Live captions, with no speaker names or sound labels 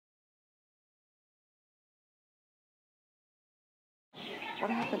What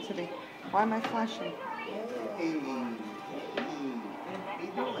happened to me? Why am I flashing? Hey, how you doing?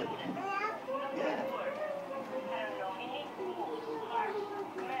 Yeah.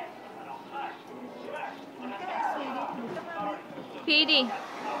 Petey.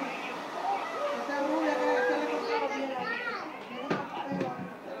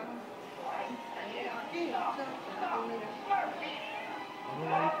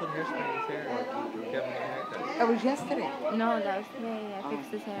 That was yesterday. No, that was today. I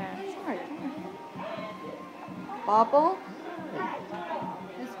fixed his hair. It's all right. Bobble?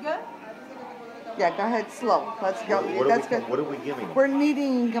 It's good? Yeah, go ahead, slow. Let's go. That's good. What are we giving him? We're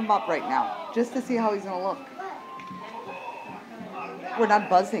kneading him up right now, just to see how he's gonna look. We're not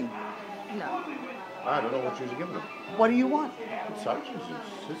buzzing. No. I don't know what you're giving him. What do you want? Sargent's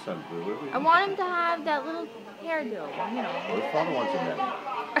his son. I want him to have that little hairdo, you know. His father wants him that.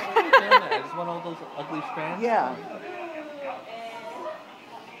 I just want all those ugly strands. Yeah.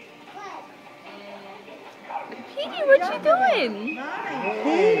 Petey, what you doing?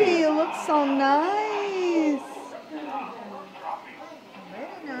 Petey, you look so nice.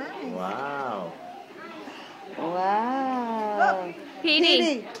 Very nice. Wow. Wow.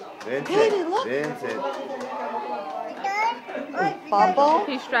 Petey. Vincent. Petey, look. Vincent. Bubble,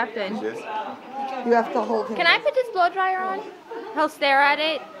 He's strapped in. This? you have to hold him. Can I put this blow dryer on? He'll stare at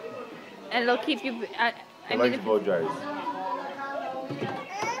it, and it'll keep you. I Likes blow dryers.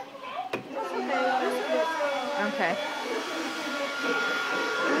 Okay.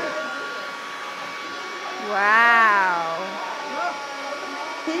 Wow.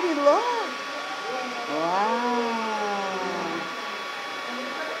 Petey, look. Wow.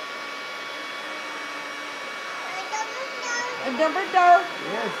 And number dark.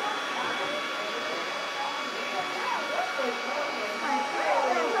 Yes.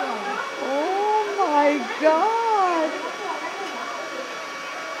 Oh my God.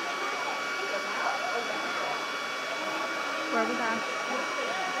 Where was that?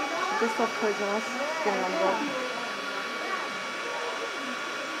 This stuff Toys R Us. Getting on the road.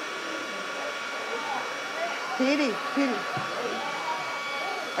 Petey, Petey.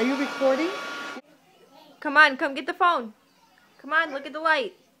 Are you recording? Come on, come get the phone. Come on, look at the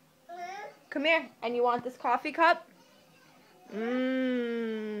light. Come here. And you want this coffee cup? Come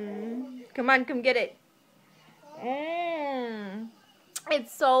on, come get it.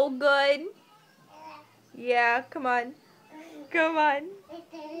 It's so good. Yeah, come on. Come on.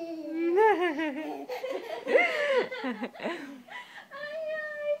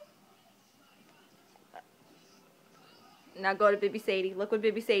 Now go to Baby Sadie. Look what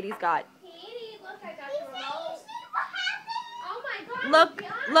Baby Sadie's got. Look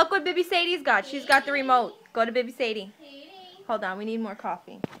what Baby Sadie's got. She's got the remote. Go to Baby Sadie. Hold on, we need more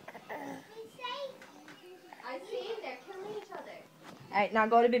coffee. I see they're killing each other. Alright, now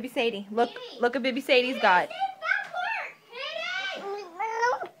go to Baby Sadie. Look what Baby Sadie's got.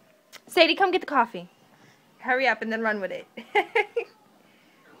 Sadie, come get the coffee. Hurry up and then run with it.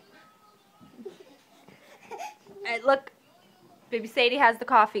 Alright, look. Baby Sadie has the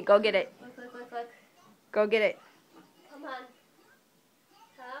coffee. Go get it. Look. Go get it. Come on.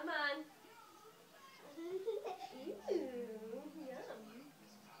 Come on. Ooh, yum.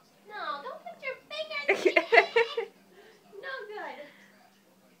 No, don't put your fingers in it. No good.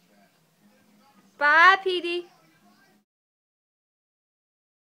 Bye, Petey.